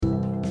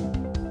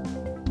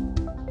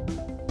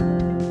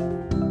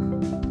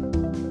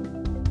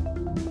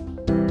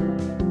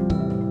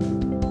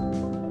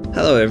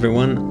Hello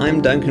everyone, I'm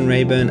Duncan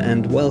Rayburn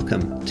and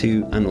welcome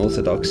to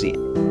Unorthodoxy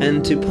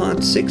and to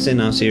part 6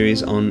 in our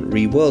series on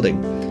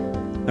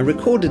reworlding. I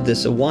recorded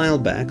this a while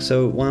back,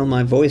 so while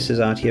my voice is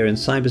out here in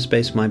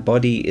cyberspace, my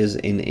body is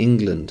in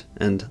England,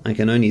 and I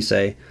can only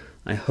say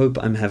I hope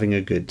I'm having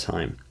a good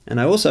time. And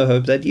I also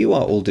hope that you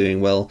are all doing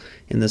well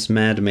in this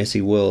mad,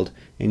 messy world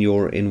in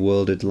your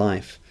in-worlded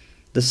life.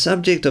 The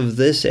subject of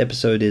this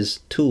episode is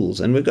tools,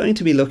 and we're going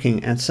to be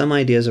looking at some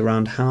ideas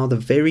around how the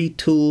very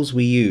tools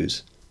we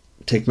use,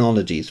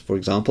 technologies for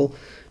example,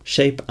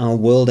 shape our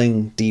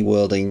worlding,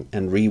 deworlding,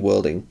 and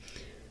reworlding.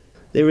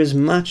 There is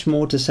much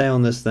more to say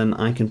on this than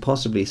I can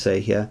possibly say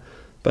here,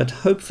 but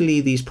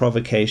hopefully these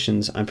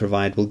provocations I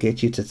provide will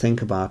get you to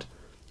think about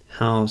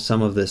how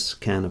some of this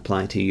can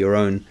apply to your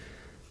own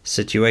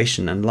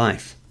situation and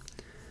life.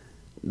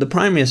 The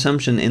primary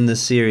assumption in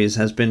this series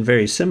has been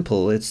very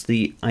simple. It's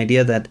the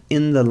idea that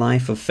in the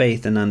life of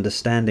faith and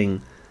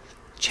understanding,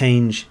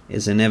 change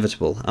is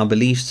inevitable. Our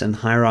beliefs and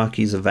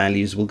hierarchies of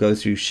values will go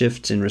through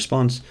shifts in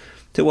response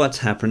to what's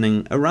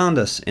happening around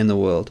us in the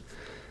world.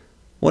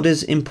 What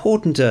is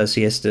important to us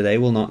yesterday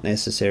will not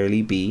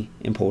necessarily be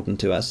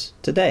important to us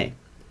today.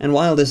 And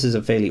while this is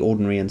a fairly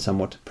ordinary and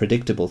somewhat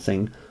predictable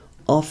thing,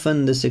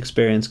 often this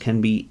experience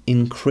can be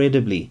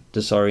incredibly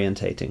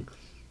disorientating.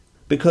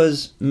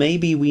 Because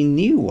maybe we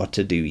knew what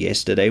to do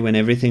yesterday when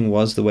everything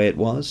was the way it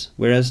was,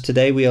 whereas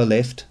today we are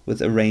left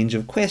with a range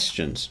of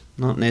questions,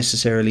 not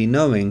necessarily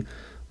knowing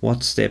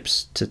what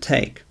steps to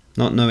take,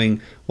 not knowing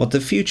what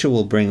the future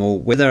will bring, or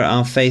whether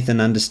our faith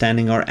and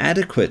understanding are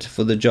adequate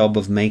for the job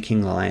of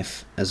making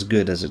life as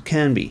good as it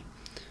can be.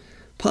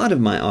 Part of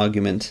my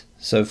argument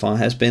so far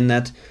has been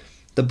that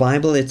the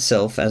Bible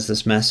itself, as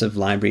this massive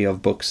library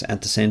of books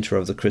at the center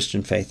of the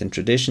Christian faith and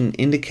tradition,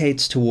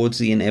 indicates towards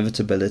the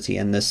inevitability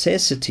and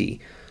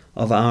necessity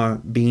of our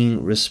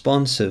being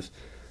responsive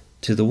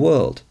to the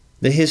world.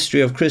 The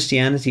history of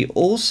Christianity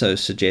also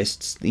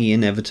suggests the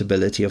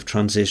inevitability of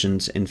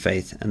transitions in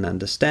faith and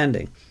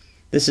understanding.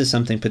 This is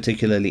something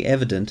particularly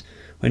evident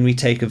when we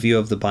take a view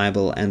of the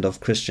Bible and of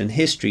Christian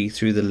history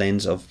through the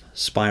lens of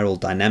spiral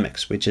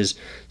dynamics, which is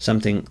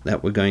something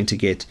that we're going to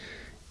get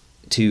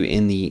to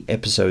in the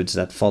episodes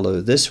that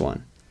follow this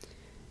one.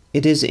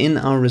 It is in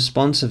our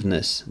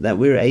responsiveness that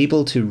we're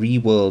able to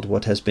reworld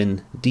what has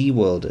been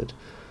deworlded,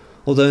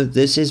 although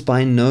this is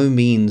by no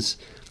means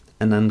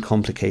an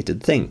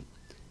uncomplicated thing.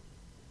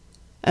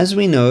 As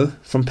we know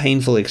from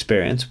painful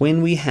experience,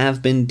 when we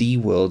have been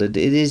deworlded,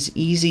 it is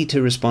easy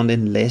to respond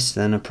in less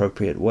than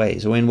appropriate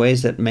ways, or in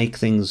ways that make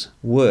things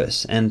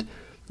worse, and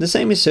the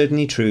same is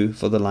certainly true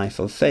for the life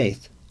of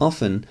faith.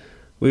 Often,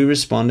 we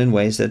respond in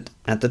ways that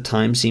at the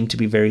time seem to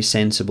be very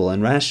sensible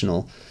and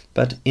rational,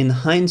 but in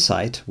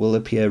hindsight will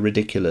appear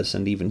ridiculous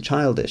and even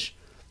childish.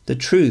 The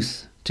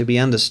truth, to be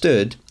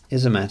understood,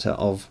 is a matter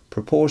of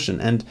proportion,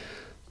 and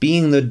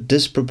being the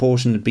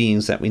disproportionate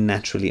beings that we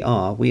naturally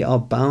are, we are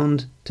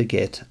bound to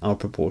get our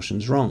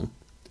proportions wrong.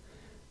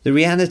 The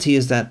reality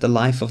is that the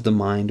life of the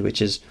mind,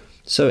 which is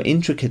so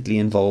intricately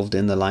involved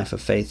in the life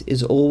of faith,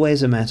 is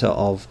always a matter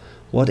of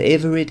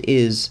whatever it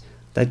is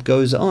that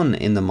goes on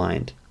in the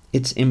mind.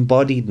 Its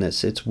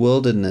embodiedness, its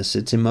worldedness,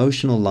 its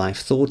emotional life,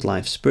 thought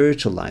life,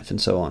 spiritual life, and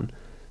so on.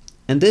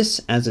 And this,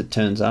 as it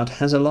turns out,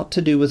 has a lot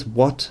to do with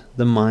what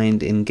the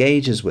mind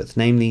engages with,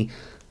 namely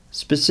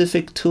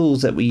specific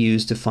tools that we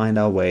use to find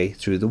our way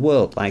through the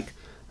world, like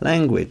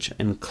language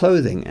and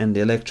clothing and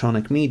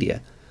electronic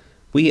media.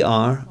 We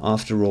are,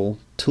 after all,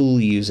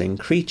 tool-using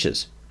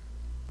creatures.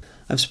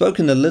 I've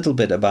spoken a little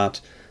bit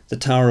about the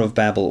Tower of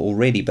Babel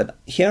already, but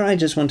here I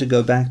just want to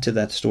go back to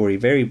that story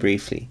very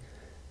briefly.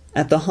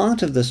 At the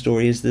heart of the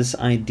story is this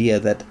idea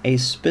that a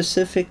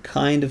specific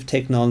kind of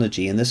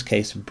technology, in this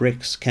case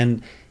bricks,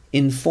 can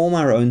inform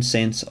our own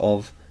sense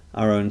of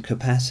our own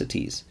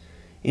capacities.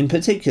 In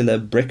particular,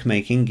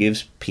 brickmaking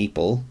gives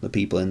people, the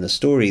people in the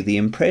story, the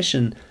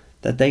impression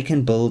that they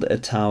can build a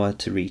tower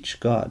to reach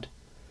God.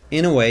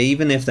 In a way,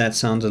 even if that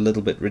sounds a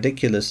little bit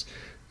ridiculous,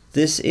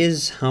 this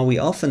is how we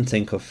often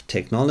think of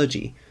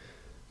technology.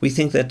 We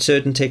think that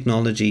certain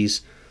technologies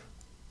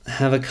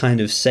have a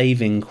kind of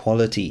saving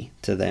quality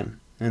to them.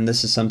 And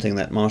this is something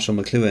that Marshall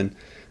McLuhan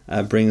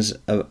brings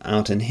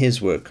out in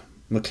his work.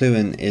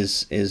 McLuhan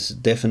is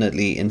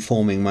definitely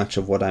informing much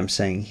of what I'm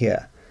saying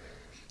here.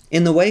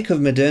 In the wake of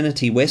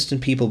modernity, Western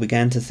people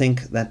began to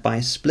think that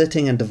by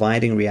splitting and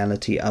dividing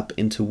reality up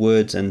into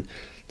words and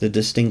the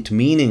distinct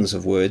meanings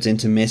of words,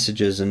 into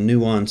messages and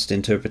nuanced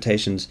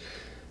interpretations,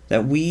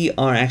 that we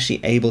are actually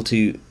able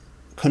to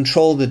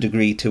control the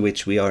degree to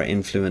which we are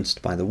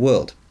influenced by the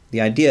world.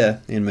 The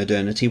idea in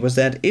modernity was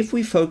that if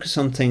we focus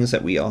on things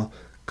that we are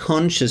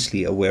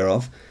consciously aware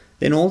of,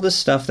 then all the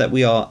stuff that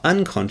we are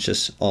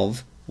unconscious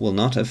of will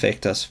not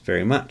affect us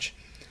very much.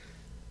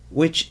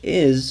 Which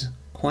is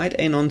quite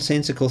a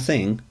nonsensical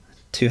thing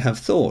to have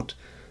thought,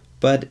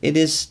 but it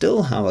is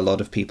still how a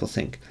lot of people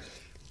think.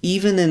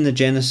 Even in the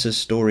Genesis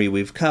story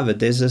we've covered,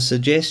 there's a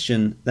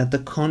suggestion that the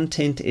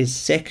content is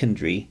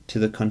secondary to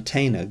the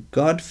container.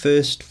 God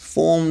first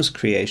forms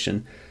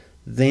creation,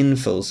 then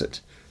fills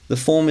it. The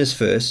form is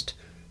first,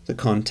 the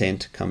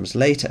content comes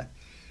later.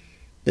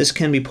 This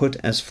can be put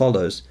as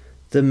follows: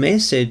 the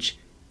message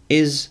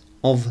is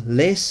of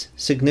less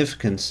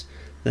significance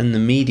than the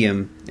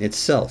medium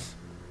itself.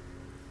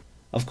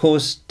 Of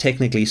course,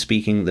 technically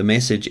speaking, the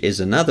message is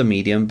another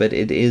medium, but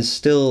it is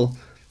still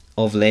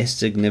of less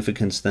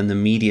significance than the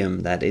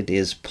medium that it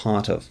is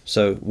part of.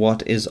 So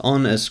what is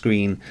on a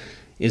screen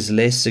is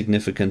less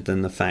significant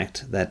than the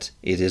fact that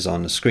it is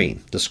on a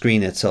screen. The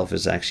screen itself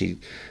is actually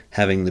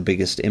having the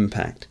biggest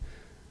impact.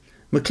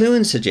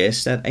 McLuhan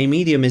suggests that a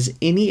medium is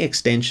any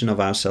extension of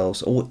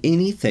ourselves or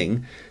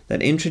anything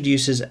that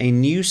introduces a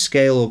new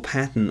scale or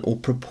pattern or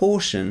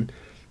proportion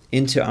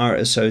into our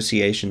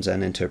associations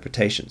and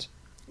interpretations.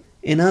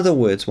 In other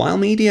words, while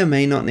media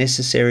may not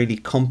necessarily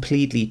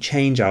completely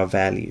change our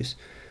values,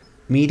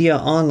 media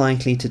are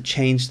likely to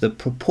change the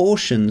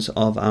proportions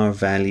of our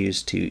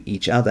values to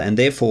each other, and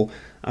therefore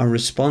our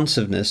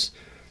responsiveness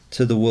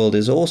to the world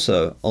is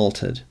also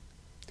altered.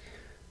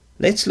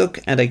 Let's look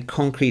at a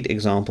concrete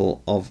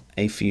example of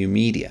a few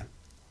media.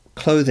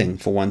 Clothing,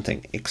 for one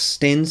thing,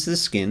 extends the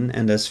skin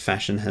and, as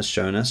fashion has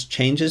shown us,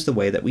 changes the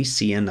way that we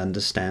see and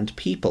understand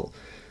people,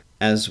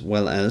 as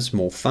well as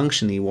more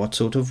functionally what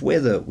sort of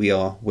weather we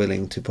are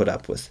willing to put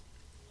up with.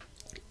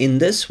 In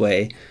this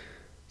way,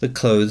 the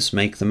clothes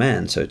make the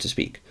man, so to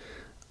speak.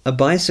 A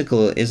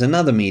bicycle is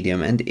another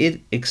medium, and it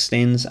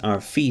extends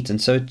our feet,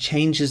 and so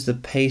changes the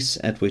pace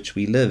at which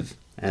we live,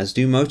 as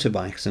do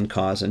motorbikes and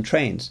cars and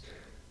trains.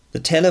 The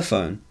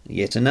telephone,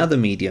 yet another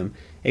medium,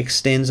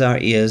 extends our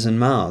ears and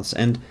mouths,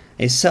 and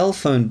a cell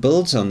phone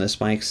builds on this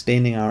by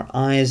extending our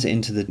eyes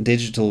into the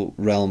digital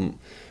realm,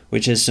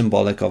 which is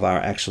symbolic of our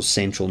actual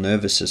central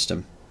nervous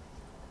system.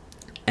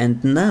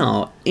 And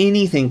now,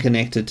 anything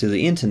connected to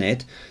the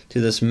internet, to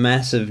this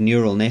massive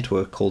neural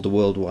network called the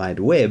World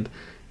Wide Web,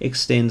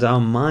 extends our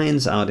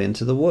minds out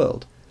into the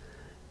world.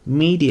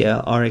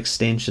 Media are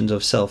extensions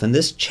of self, and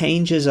this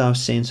changes our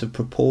sense of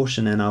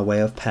proportion and our way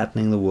of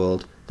patterning the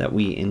world that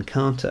we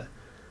encounter.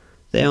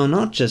 They are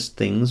not just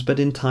things, but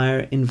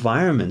entire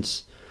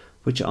environments,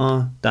 which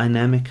are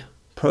dynamic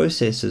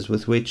processes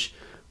with which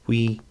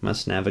we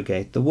must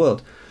navigate the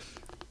world.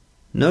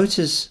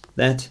 Notice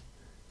that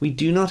we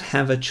do not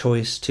have a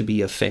choice to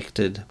be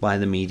affected by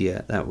the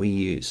media that we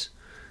use.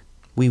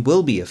 We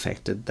will be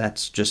affected,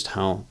 that's just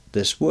how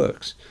this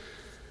works.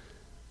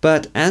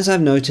 But as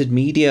I've noted,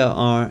 media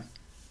are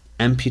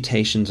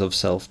amputations of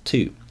self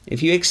too.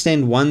 If you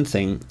extend one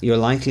thing, you're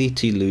likely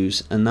to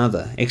lose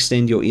another.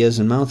 Extend your ears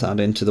and mouth out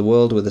into the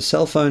world with a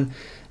cell phone,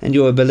 and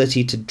your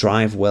ability to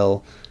drive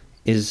well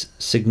is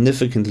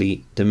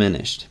significantly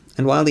diminished.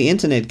 And while the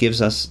internet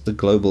gives us the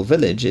global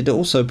village, it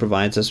also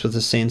provides us with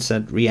a sense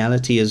that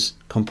reality is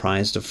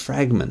comprised of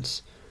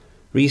fragments.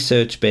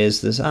 Research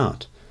bears this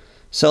out.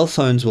 Cell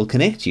phones will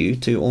connect you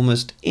to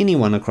almost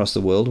anyone across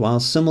the world, while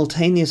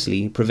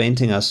simultaneously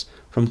preventing us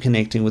from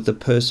connecting with the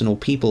person or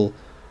people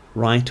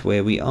right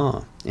where we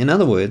are. In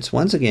other words,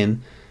 once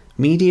again,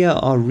 media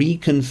are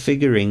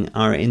reconfiguring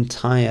our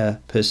entire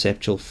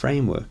perceptual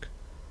framework.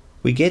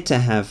 We get to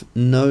have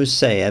no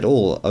say at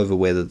all over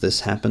whether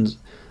this happens.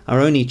 Our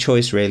only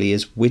choice really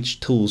is which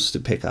tools to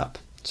pick up,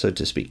 so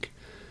to speak.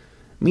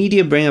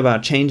 Media bring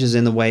about changes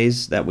in the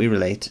ways that we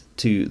relate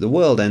to the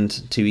world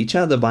and to each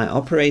other by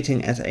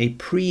operating at a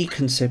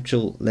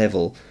pre-conceptual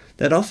level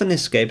that often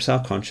escapes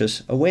our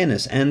conscious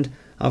awareness and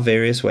our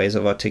various ways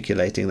of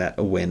articulating that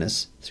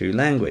awareness through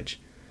language.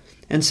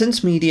 And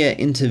since media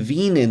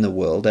intervene in the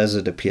world as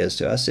it appears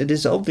to us, it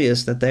is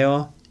obvious that they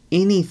are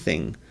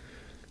anything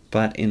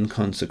but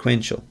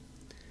inconsequential.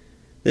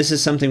 This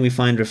is something we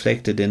find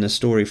reflected in a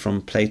story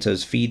from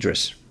Plato's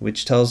Phaedrus,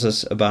 which tells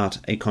us about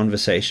a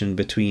conversation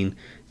between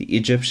the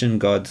Egyptian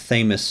god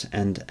Thamus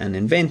and an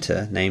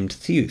inventor named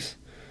Theuth.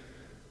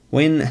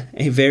 When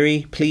a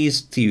very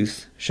pleased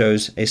Theuth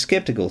shows a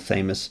skeptical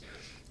Thamus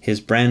his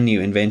brand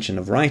new invention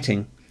of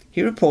writing,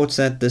 he reports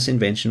that this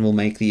invention will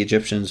make the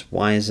Egyptians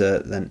wiser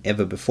than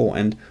ever before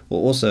and will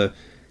also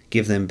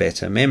give them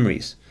better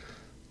memories.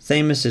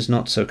 Thamus is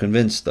not so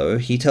convinced, though.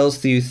 He tells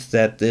Theuth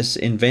that this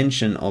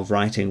invention of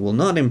writing will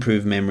not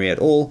improve memory at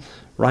all.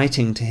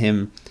 Writing to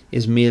him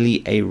is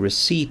merely a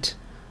receipt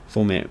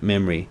for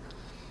memory.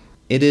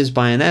 It is,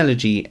 by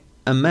analogy,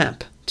 a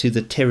map to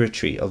the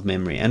territory of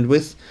memory. And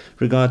with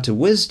regard to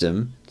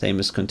wisdom,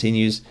 Thamus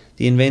continues,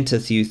 the inventor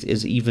Theuth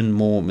is even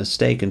more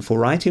mistaken, for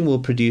writing will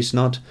produce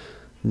not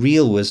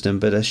real wisdom,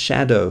 but a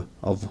shadow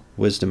of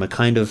wisdom, a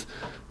kind of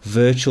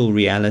virtual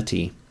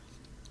reality,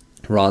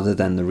 rather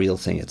than the real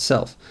thing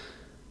itself.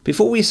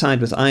 Before we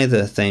side with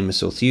either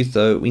Thamus or Theuth,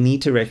 though, we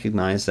need to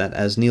recognize that,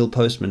 as Neil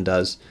Postman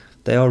does,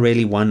 they are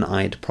really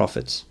one-eyed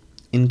prophets,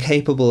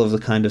 incapable of the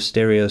kind of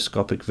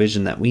stereoscopic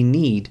vision that we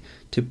need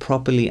to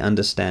properly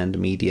understand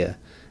media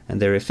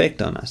and their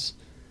effect on us.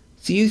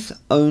 Theuth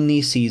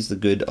only sees the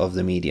good of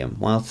the medium,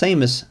 while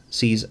Thamus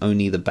sees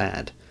only the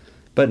bad.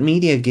 But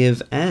media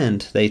give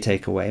and they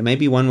take away.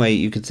 Maybe one way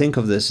you could think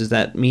of this is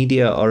that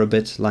media are a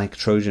bit like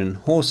Trojan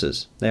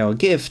horses. They are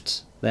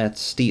gifts that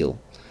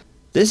steal.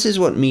 This is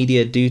what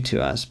media do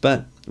to us,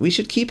 but we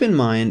should keep in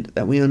mind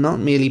that we are not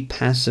merely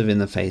passive in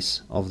the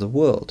face of the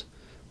world.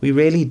 we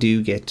really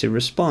do get to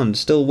respond.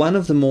 Still, one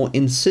of the more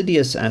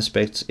insidious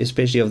aspects,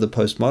 especially of the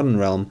postmodern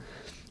realm,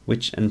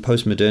 and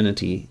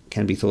postmodernity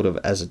can be thought of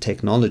as a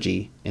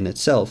technology in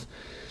itself,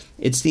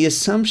 it's the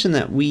assumption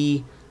that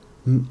we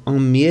are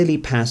merely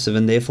passive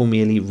and therefore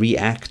merely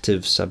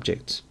reactive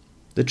subjects.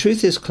 The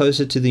truth is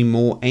closer to the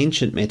more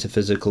ancient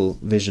metaphysical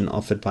vision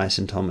offered by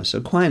St. Thomas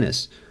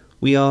Aquinas.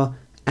 We are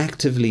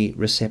actively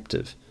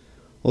receptive,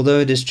 although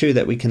it is true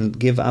that we can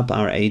give up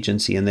our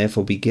agency and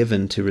therefore be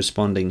given to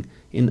responding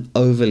in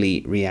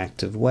overly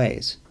reactive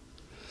ways.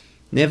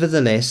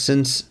 Nevertheless,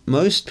 since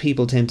most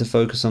people tend to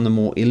focus on the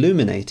more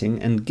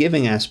illuminating and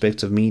giving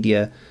aspects of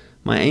media,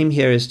 my aim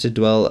here is to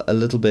dwell a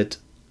little bit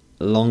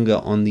longer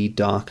on the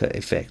darker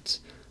effects,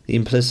 the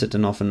implicit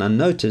and often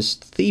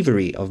unnoticed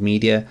thievery of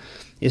media,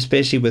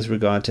 especially with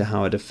regard to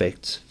how it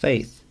affects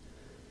faith.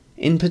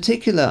 In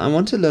particular, I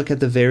want to look at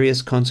the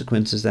various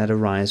consequences that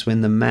arise when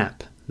the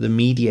map, the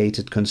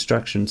mediated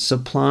construction,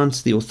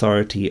 supplants the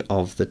authority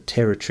of the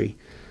territory,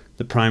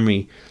 the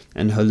primary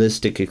and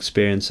holistic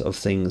experience of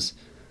things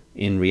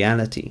in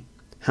reality.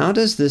 How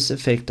does this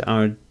affect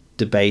our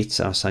debates,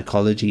 our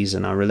psychologies,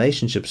 and our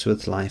relationships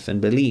with life and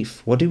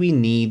belief? What do we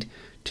need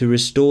to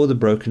restore the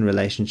broken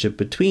relationship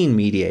between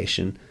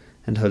mediation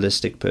and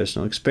holistic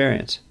personal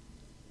experience?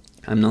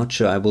 I'm not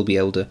sure I will be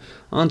able to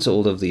answer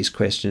all of these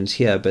questions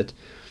here, but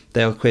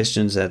they are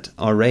questions that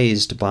are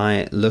raised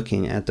by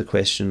looking at the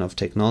question of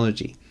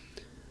technology.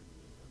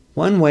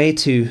 One way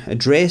to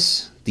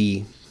address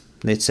the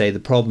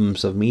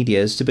problems of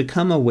media is to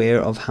become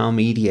aware of how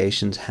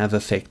mediations have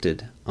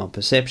affected our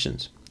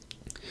perceptions.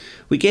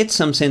 We get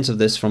some sense of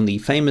this from the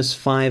famous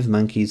 5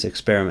 monkeys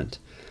experiment.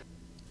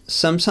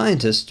 Some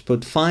scientists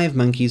put 5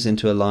 monkeys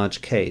into a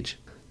large cage.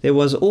 There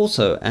was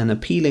also an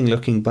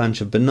appealing-looking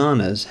bunch of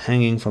bananas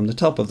hanging from the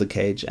top of the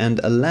cage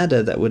and a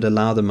ladder that would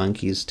allow the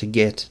monkeys to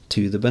get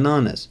to the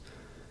bananas.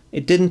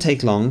 It didn't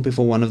take long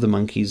before one of the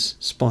monkeys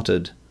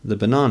spotted the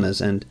bananas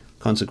and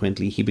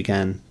consequently he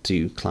began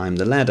to climb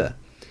the ladder.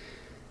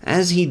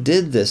 As he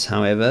did this,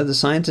 however, the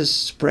scientists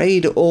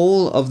sprayed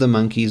all of the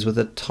monkeys with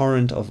a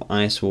torrent of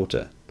ice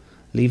water,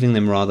 leaving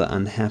them rather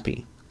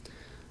unhappy.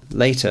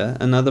 Later,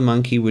 another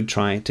monkey would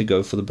try to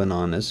go for the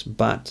bananas,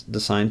 but the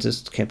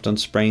scientists kept on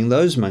spraying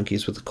those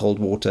monkeys with the cold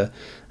water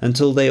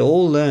until they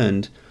all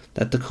learned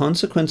that the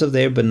consequence of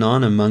their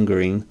banana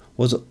mongering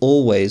was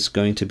always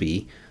going to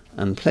be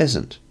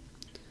unpleasant.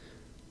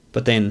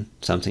 But then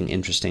something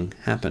interesting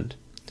happened.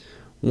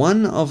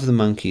 One of the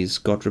monkeys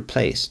got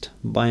replaced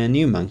by a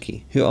new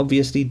monkey who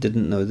obviously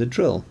didn't know the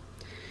drill.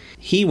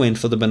 He went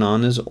for the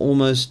bananas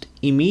almost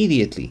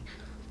immediately.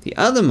 The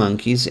other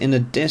monkeys, in a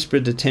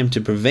desperate attempt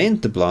to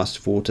prevent the blast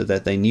of water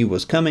that they knew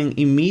was coming,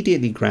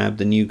 immediately grabbed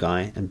the new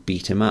guy and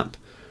beat him up.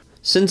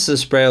 Since the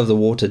spray of the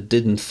water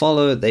didn't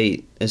follow,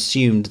 they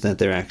assumed that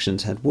their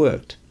actions had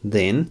worked.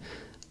 Then,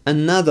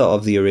 another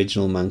of the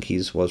original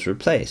monkeys was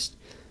replaced.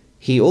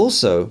 He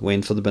also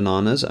went for the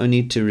bananas,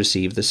 only to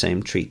receive the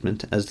same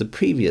treatment as the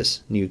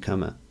previous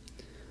newcomer.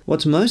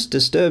 What's most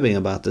disturbing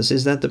about this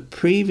is that the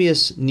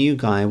previous new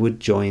guy would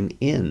join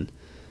in.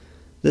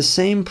 The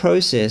same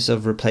process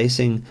of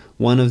replacing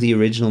one of the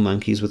original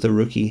monkeys with a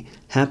rookie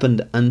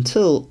happened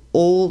until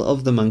all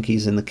of the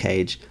monkeys in the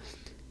cage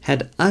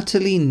had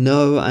utterly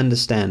no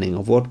understanding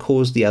of what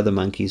caused the other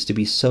monkeys to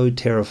be so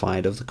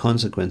terrified of the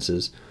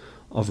consequences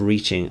of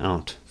reaching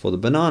out for the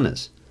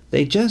bananas.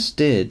 They just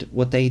did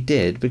what they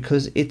did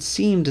because it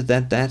seemed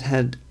that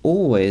had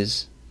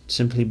always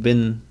simply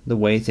been the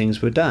way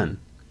things were done.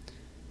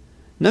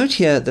 Note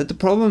here that the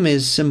problem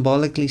is,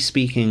 symbolically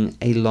speaking,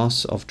 a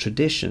loss of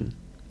tradition.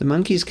 The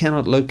monkeys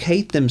cannot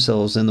locate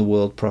themselves in the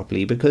world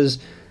properly because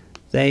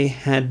they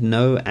had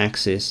no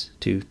access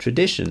to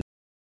tradition.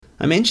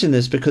 I mention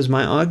this because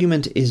my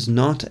argument is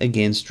not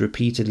against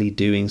repeatedly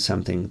doing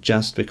something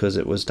just because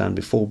it was done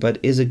before, but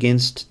is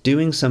against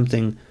doing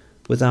something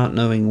without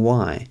knowing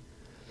why.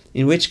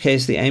 In which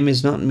case the aim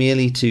is not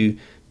merely to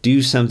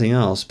do something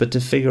else, but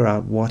to figure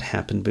out what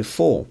happened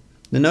before.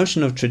 The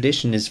notion of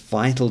tradition is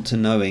vital to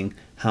knowing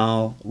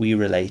how we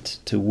relate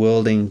to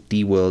worlding,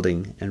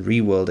 de-worlding, and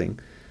re-worlding.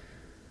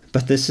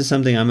 But this is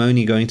something I'm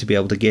only going to be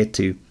able to get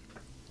to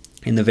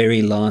in the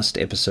very last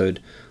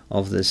episode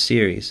of this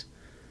series.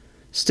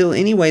 Still,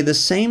 anyway, the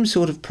same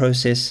sort of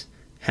process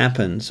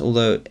happens,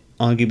 although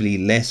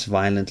arguably less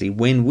violently,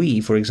 when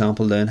we, for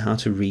example, learn how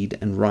to read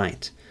and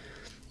write.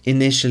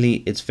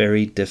 Initially, it's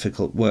very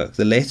difficult work.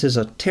 The letters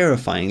are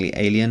terrifyingly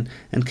alien,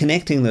 and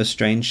connecting those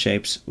strange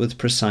shapes with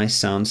precise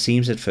sounds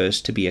seems at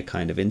first to be a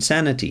kind of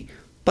insanity.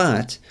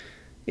 But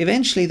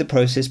eventually the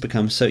process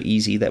becomes so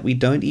easy that we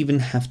don't even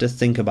have to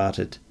think about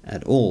it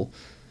at all.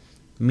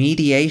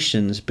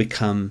 Mediations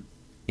become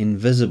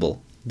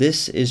invisible.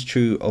 This is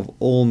true of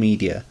all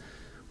media.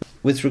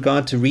 With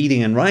regard to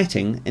reading and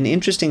writing, an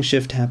interesting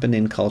shift happened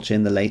in culture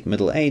in the late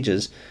Middle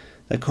Ages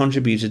that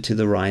contributed to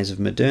the rise of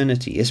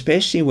modernity,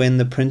 especially when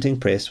the printing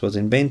press was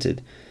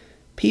invented.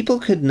 People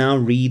could now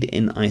read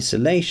in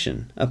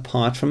isolation,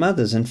 apart from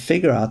others, and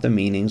figure out the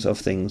meanings of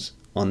things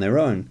on their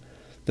own.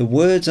 The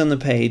words on the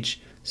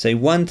page say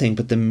one thing,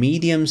 but the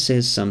medium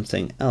says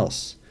something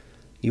else.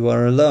 You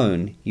are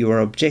alone. You are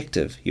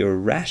objective. You are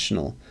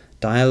rational.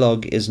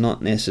 Dialogue is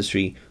not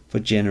necessary for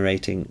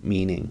generating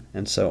meaning,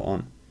 and so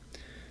on.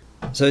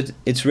 So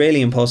it's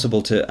really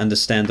impossible to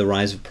understand the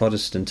rise of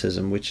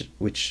Protestantism,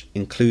 which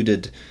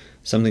included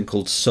something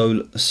called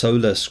sola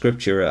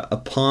scriptura,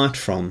 apart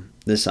from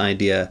this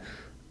idea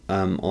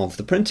of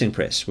the printing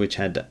press, which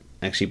had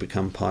actually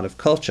become part of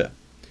culture.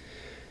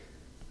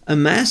 A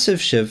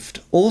massive shift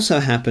also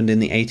happened in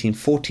the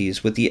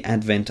 1840s with the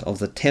advent of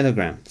the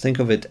telegram. Think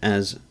of it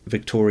as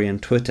Victorian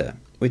Twitter,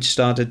 which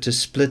started to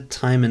split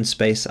time and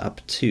space up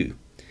too.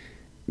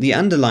 The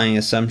underlying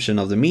assumption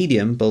of the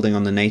medium, building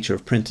on the nature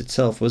of print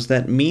itself, was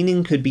that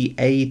meaning could be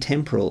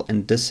atemporal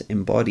and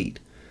disembodied.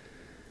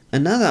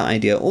 Another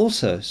idea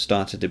also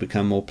started to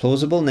become more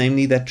plausible,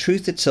 namely that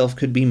truth itself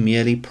could be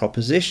merely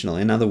propositional,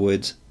 in other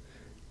words,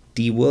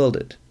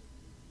 de-worlded.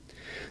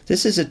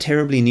 This is a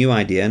terribly new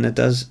idea, and it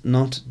does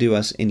not do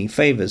us any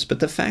favors, but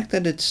the fact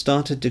that it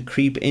started to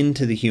creep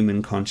into the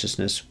human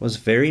consciousness was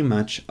very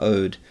much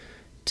owed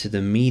to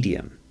the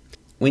medium.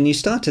 When you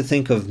start to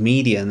think of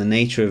media and the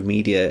nature of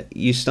media,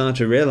 you start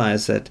to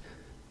realize that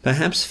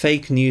perhaps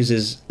fake news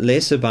is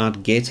less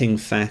about getting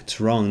facts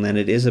wrong than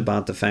it is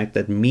about the fact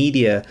that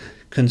media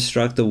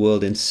construct the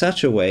world in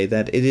such a way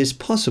that it is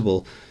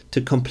possible to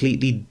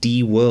completely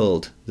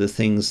de-world the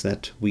things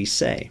that we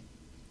say.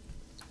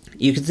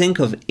 You can think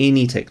of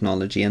any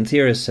technology, and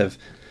theorists have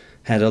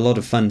had a lot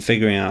of fun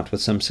figuring out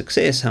with some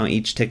success how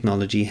each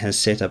technology has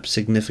set up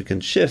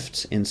significant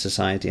shifts in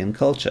society and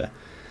culture.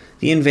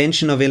 The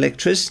invention of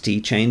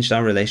electricity changed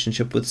our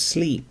relationship with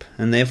sleep,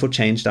 and therefore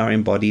changed our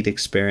embodied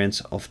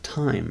experience of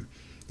time.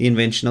 The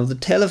invention of the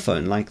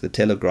telephone, like the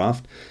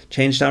telegraph,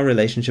 changed our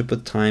relationship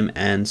with time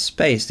and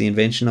space. The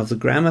invention of the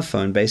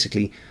gramophone,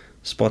 basically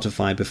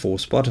Spotify before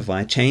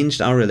Spotify,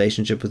 changed our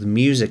relationship with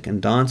music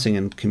and dancing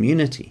and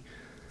community.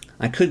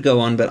 I could go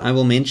on, but I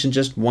will mention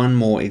just one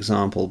more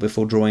example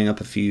before drawing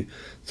up a few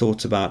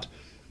thoughts about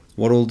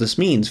what all this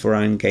means for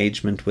our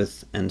engagement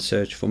with and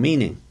search for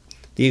meaning.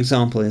 The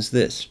example is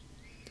this.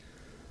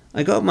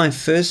 I got my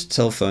first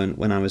cell phone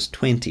when I was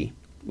 20,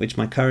 which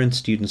my current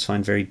students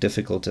find very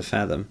difficult to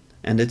fathom,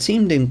 and it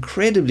seemed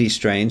incredibly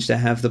strange to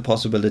have the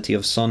possibility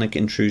of sonic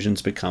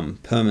intrusions become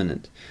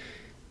permanent.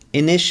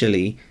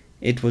 Initially,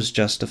 it was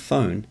just a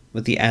phone,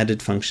 with the added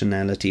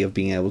functionality of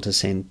being able to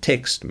send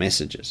text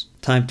messages,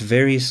 typed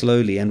very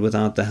slowly and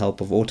without the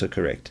help of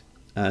autocorrect,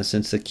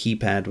 since the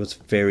keypad was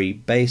very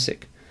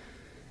basic.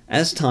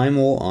 As time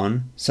wore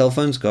on, cell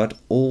phones got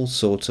all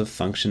sorts of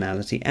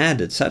functionality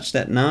added, such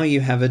that now you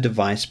have a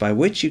device by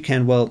which you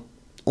can,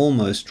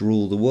 almost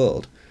rule the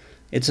world.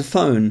 It's a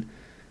phone,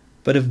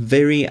 but a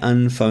very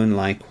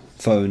unphone-like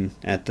phone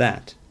at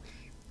that.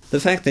 The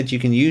fact that you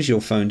can use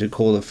your phone to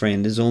call a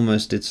friend is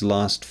almost its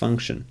last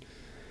function.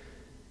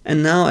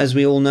 And now, as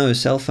we all know,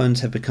 cell phones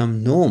have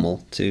become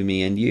normal to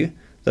me and you.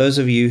 Those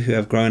of you who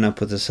have grown up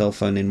with a cell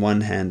phone in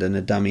one hand and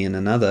a dummy in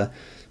another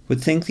would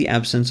think the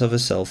absence of a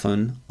cell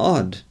phone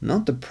odd,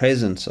 not the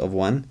presence of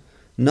one.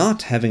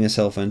 Not having a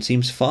cell phone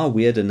seems far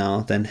weirder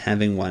now than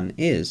having one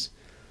is.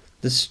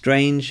 The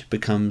strange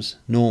becomes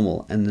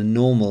normal, and the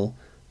normal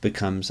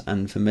becomes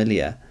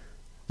unfamiliar.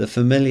 The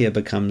familiar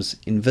becomes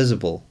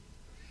invisible.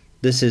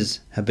 This is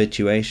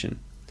habituation.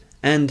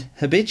 And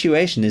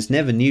habituation is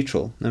never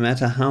neutral, no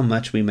matter how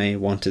much we may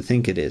want to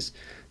think it is.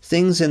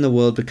 Things in the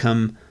world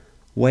become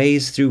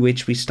ways through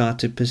which we start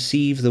to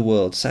perceive the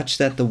world, such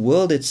that the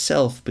world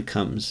itself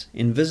becomes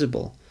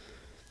invisible.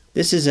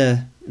 This is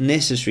a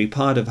necessary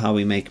part of how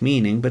we make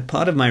meaning, but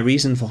part of my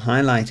reason for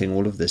highlighting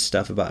all of this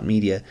stuff about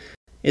media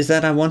is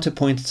that I want to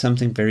point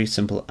something very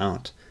simple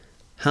out.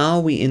 How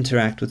we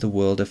interact with the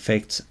world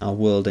affects our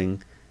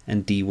worlding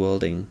and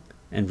de-worlding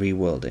and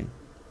re-worlding.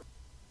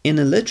 In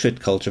a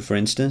literate culture, for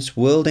instance,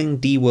 worlding,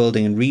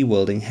 de-worlding, and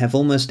re-worlding have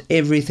almost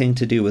everything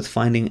to do with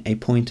finding a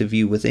point of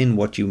view within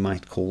what you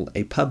might call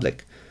a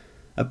public.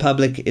 A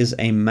public is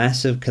a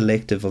massive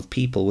collective of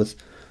people with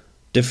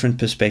different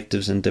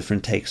perspectives and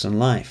different takes on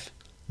life.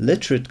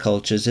 Literate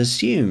cultures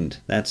assumed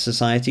that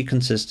society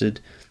consisted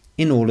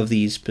in all of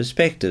these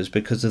perspectives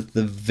because of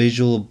the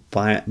visual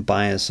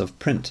bias of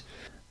print.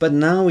 But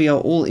now we are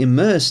all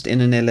immersed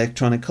in an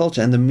electronic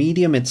culture, and the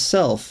medium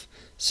itself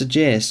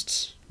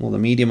suggests, the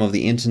medium of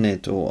the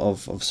internet or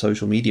of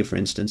social media, for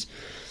instance,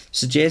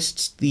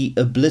 suggests the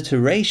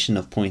obliteration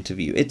of point of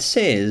view. It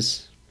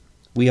says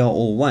we are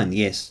all one.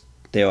 Yes,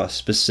 there are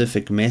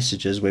specific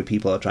messages where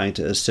people are trying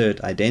to assert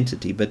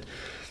identity, but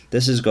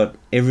this has got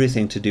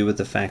everything to do with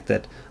the fact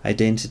that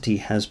identity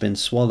has been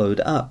swallowed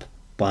up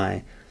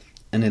by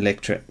an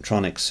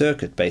electronic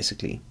circuit,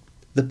 basically.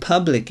 The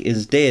public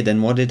is dead,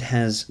 and what it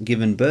has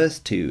given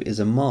birth to is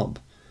a mob.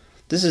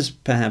 This is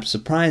perhaps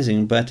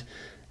surprising, but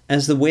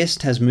as the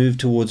West has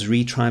moved towards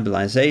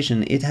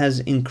retribalization, it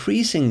has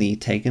increasingly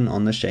taken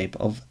on the shape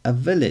of a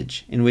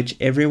village in which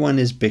everyone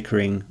is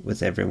bickering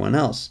with everyone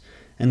else,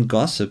 and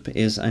gossip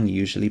is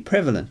unusually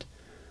prevalent.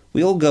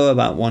 We all go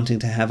about wanting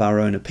to have our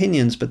own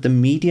opinions, but the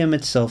medium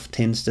itself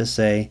tends to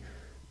say,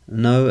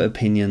 no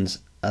opinions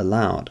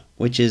allowed,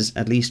 which is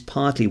at least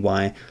partly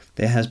why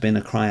there has been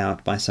a cry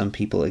out by some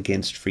people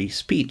against free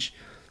speech.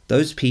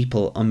 Those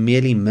people are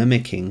merely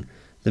mimicking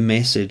the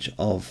message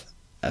of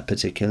a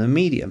particular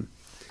medium.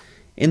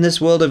 In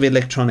this world of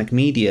electronic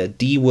media,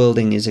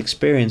 de-worlding is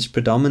experienced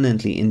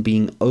predominantly in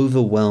being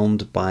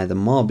overwhelmed by the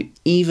mob,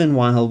 even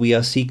while we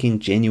are seeking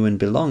genuine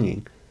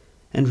belonging.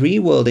 And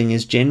re-worlding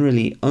is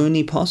generally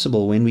only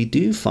possible when we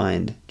do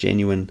find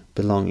genuine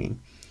belonging,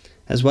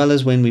 as well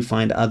as when we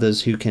find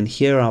others who can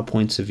hear our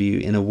points of view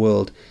in a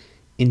world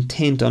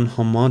intent on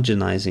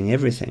homogenizing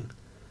everything.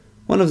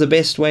 One of the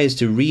best ways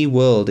to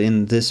re-world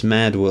in this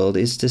mad world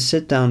is to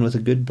sit down with a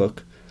good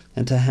book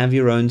and to have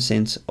your own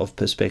sense of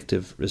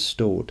perspective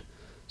restored.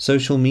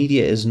 Social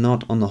media is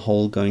not on the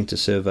whole going to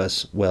serve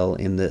us well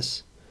in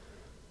this.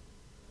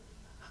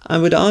 I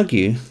would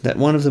argue that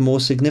one of the more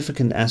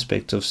significant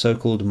aspects of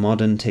so-called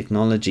modern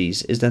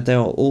technologies is that they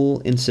are all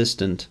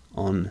insistent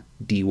on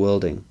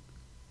de-worlding.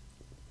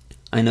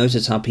 I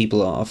notice how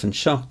people are often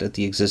shocked at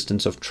the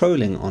existence of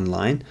trolling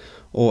online,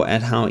 or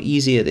at how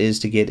easy it is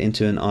to get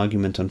into an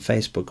argument on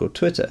Facebook or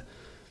Twitter.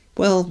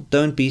 Well,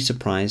 don't be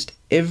surprised.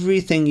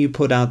 Everything you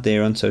put out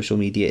there on social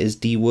media is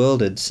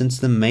de-worlded, since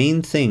the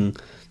main thing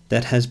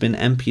that has been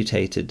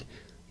amputated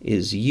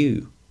is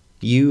you.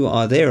 You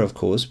are there, of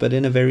course, but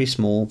in a very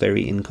small,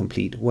 very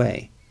incomplete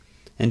way.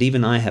 And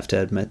even I have to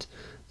admit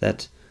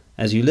that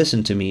as you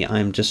listen to me, I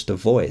am just a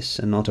voice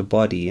and not a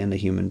body and a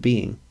human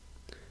being.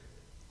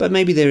 But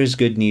maybe there is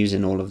good news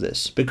in all of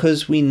this,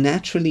 because we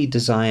naturally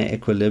desire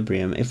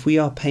equilibrium. If we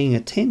are paying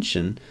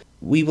attention,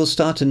 we will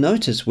start to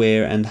notice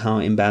where and how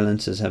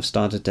imbalances have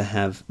started to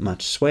have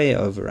much sway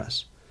over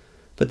us.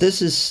 But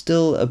this is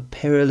still a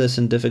perilous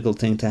and difficult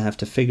thing to have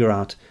to figure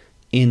out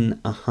in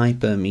a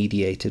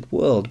hyper-mediated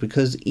world,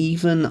 because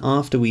even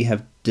after we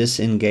have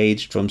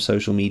disengaged from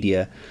social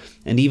media,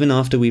 and even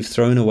after we've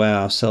thrown away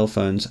our cell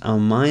phones, our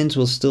minds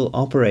will still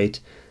operate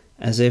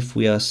as if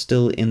we are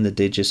still in the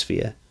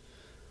digisphere.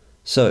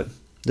 So,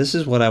 this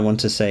is what I want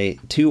to say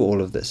to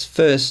all of this.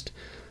 First,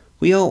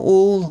 we are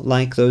all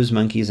like those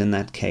monkeys in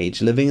that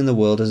cage, living in the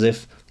world as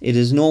if it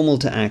is normal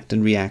to act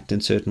and react in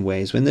certain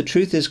ways, when the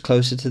truth is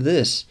closer to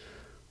this.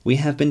 We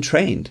have been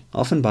trained,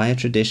 often by a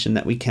tradition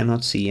that we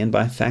cannot see and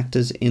by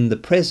factors in the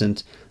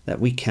present that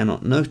we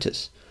cannot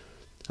notice.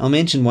 I'll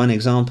mention one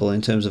example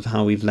in terms of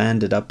how we've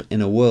landed up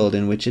in a world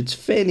in which it's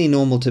fairly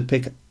normal to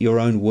pick your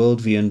own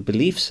worldview and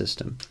belief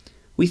system.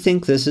 We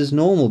think this is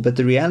normal, but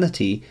the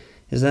reality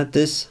is that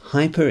this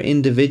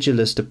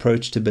hyper-individualist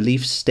approach to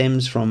belief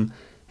stems from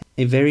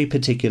a very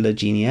particular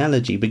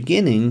genealogy,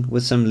 beginning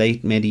with some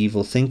late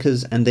medieval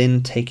thinkers and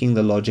then taking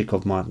the logic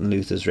of Martin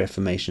Luther's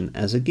Reformation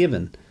as a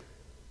given.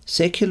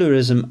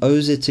 Secularism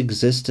owes its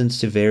existence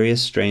to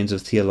various strains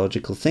of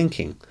theological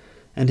thinking,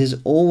 and is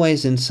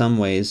always in some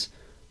ways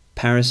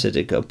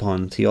parasitic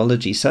upon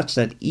theology, such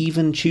that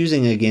even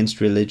choosing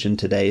against religion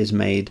today is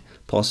made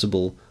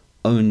possible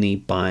only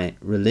by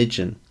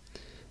religion.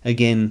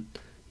 Again,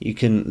 you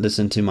can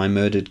listen to my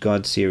Murdered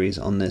God series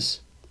on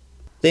this.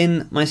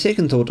 Then, my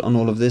second thought on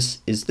all of this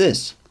is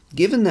this.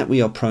 Given that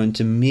we are prone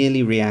to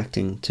merely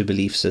reacting to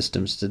belief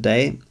systems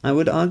today, I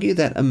would argue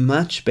that a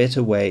much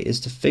better way is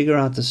to figure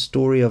out the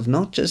story of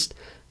not just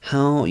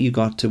how you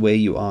got to where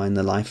you are in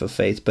the life of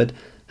faith, but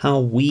how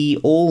we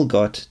all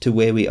got to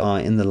where we are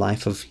in the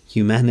life of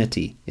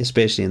humanity,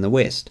 especially in the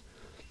West.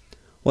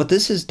 What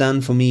this has done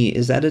for me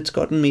is that it's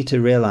gotten me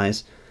to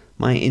realize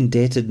my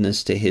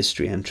indebtedness to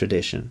history and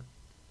tradition.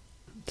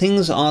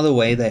 Things are the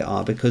way they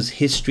are because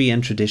history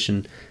and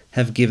tradition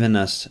have given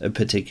us a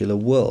particular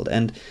world,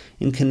 and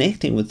in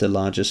connecting with the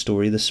larger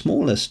story, the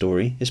smaller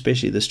story,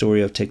 especially the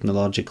story of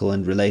technological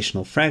and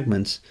relational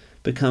fragments,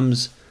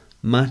 becomes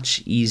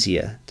much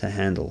easier to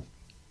handle.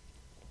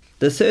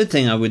 The third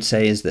thing I would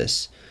say is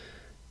this: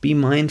 be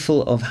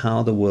mindful of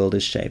how the world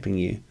is shaping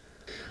you.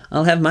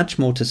 I'll have much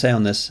more to say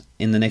on this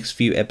in the next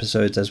few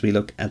episodes as we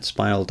look at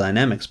spiral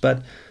dynamics,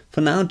 but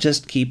for now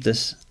just keep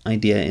this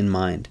idea in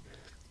mind.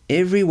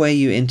 Every way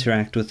you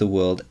interact with the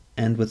world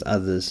and with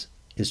others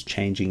is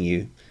changing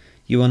you.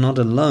 You are not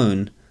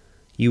alone,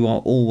 you are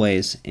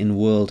always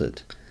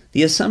enworlded.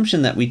 The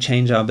assumption that we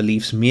change our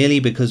beliefs merely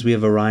because we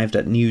have arrived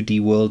at new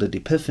de-worlded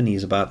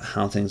epiphanies about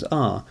how things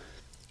are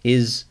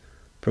is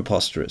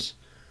preposterous.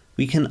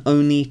 We can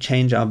only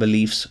change our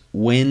beliefs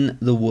when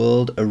the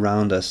world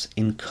around us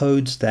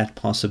encodes that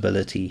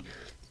possibility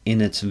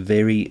in its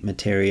very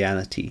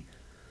materiality.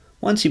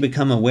 Once you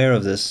become aware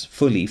of this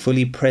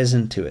fully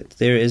present to it,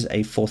 there is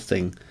a fourth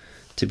thing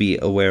to be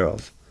aware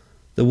of.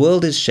 The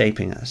world is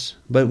shaping us,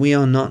 but we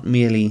are not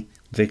merely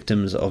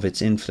victims of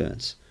its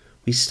influence.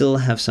 We still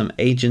have some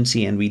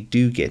agency and we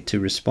do get to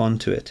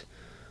respond to it.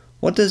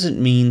 What does it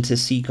mean to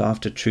seek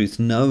after truth,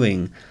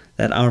 knowing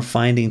that our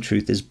finding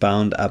truth is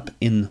bound up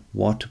in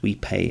what we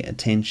pay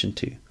attention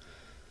to?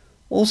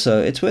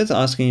 Also, it's worth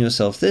asking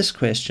yourself this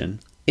question: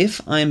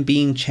 if I'm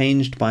being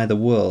changed by the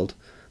world,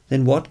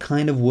 then what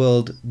kind of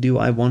world do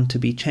I want to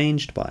be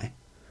changed by?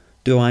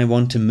 Do I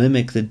want to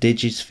mimic the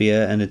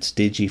digisphere and its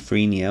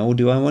digiphrenia, or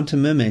do I want to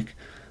mimic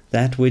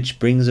that which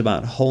brings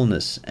about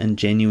wholeness and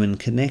genuine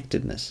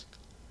connectedness?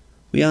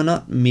 We are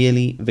not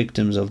merely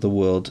victims of the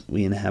world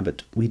we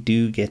inhabit. We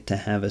do get to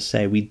have a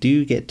say. We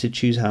do get to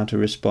choose how to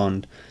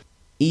respond,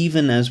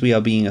 even as we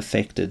are being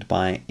affected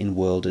by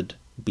in-worlded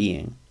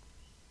being.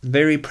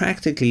 Very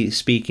practically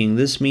speaking,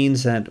 this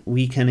means that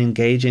we can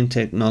engage in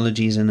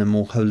technologies in a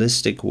more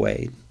holistic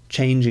way,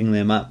 changing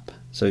them up,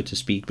 so to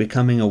speak,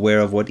 becoming aware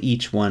of what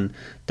each one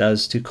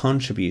does to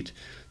contribute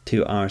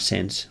to our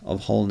sense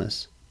of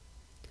wholeness.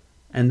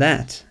 And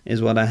that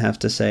is what I have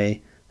to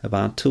say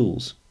about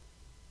tools.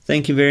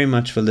 Thank you very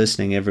much for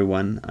listening,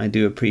 everyone. I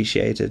do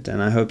appreciate it,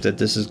 and I hope that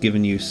this has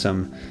given you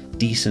some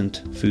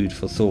decent food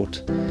for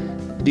thought.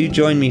 Do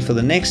join me for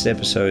the next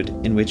episode,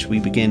 in which we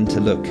begin to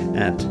look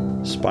at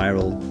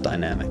spiral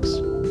dynamics.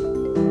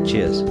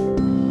 Cheers.